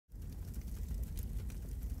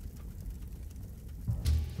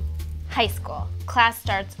High school, class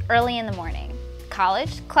starts early in the morning.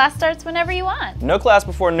 College, class starts whenever you want. No class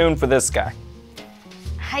before noon for this guy.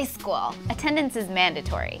 High school, attendance is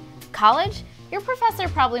mandatory. College, your professor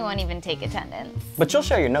probably won't even take attendance. But you'll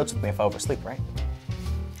share your notes with me if I oversleep, right?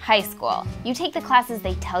 High school, you take the classes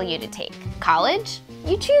they tell you to take. College,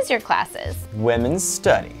 you choose your classes. Women's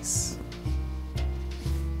studies.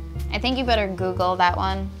 I think you better Google that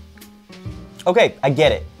one. Okay, I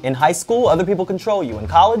get it. In high school, other people control you. In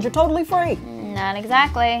college, you're totally free. Not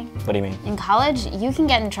exactly. What do you mean? In college, you can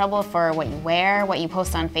get in trouble for what you wear, what you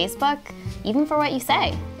post on Facebook, even for what you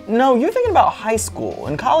say. No, you're thinking about high school.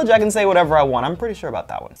 In college, I can say whatever I want. I'm pretty sure about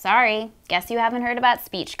that one. Sorry, guess you haven't heard about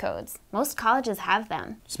speech codes. Most colleges have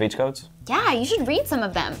them. Speech codes? Yeah, you should read some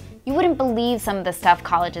of them. You wouldn't believe some of the stuff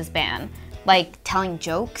colleges ban, like telling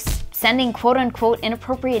jokes, sending quote-unquote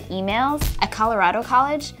inappropriate emails. At Colorado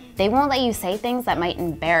College, they won't let you say things that might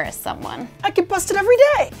embarrass someone. I get busted every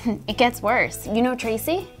day. It gets worse. You know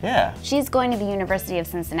Tracy? Yeah. She's going to the University of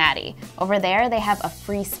Cincinnati. Over there, they have a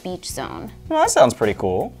free speech zone. Well, that sounds pretty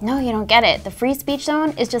cool. No, you don't get it. The free speech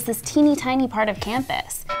zone is just this teeny tiny part of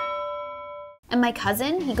campus. And my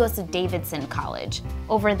cousin, he goes to Davidson College.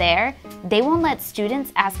 Over there, they won't let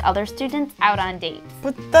students ask other students out on dates.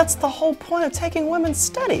 But that's the whole point of taking women's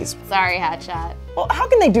studies. Sorry, hotshot. Well, how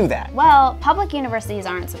can they do that? Well, public universities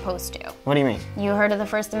aren't supposed to. What do you mean? You heard of the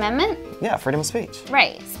First Amendment? Yeah, freedom of speech.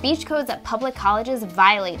 Right. Speech codes at public colleges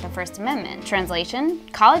violate the First Amendment. Translation,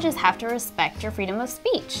 colleges have to respect your freedom of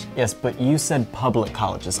speech. Yes, but you said public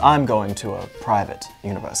colleges. I'm going to a private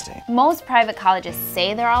university. Most private colleges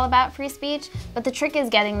say they're all about free speech, but the trick is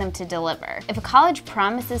getting them to deliver. If a college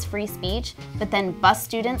promises free speech, but then busts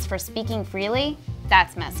students for speaking freely,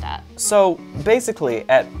 that's messed up. So basically,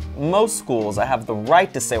 at most schools, I have the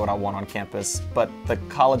right to say what I want on campus, but the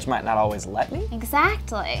college might not always let me?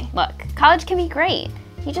 Exactly. Look, college can be great.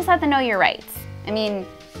 You just have to know your rights. I mean,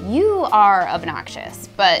 you are obnoxious,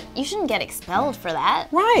 but you shouldn't get expelled for that.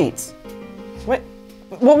 Right. Wait,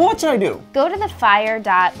 well, what should I do? Go to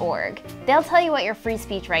thefire.org. They'll tell you what your free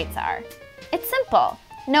speech rights are. It's simple.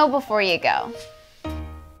 Know before you go.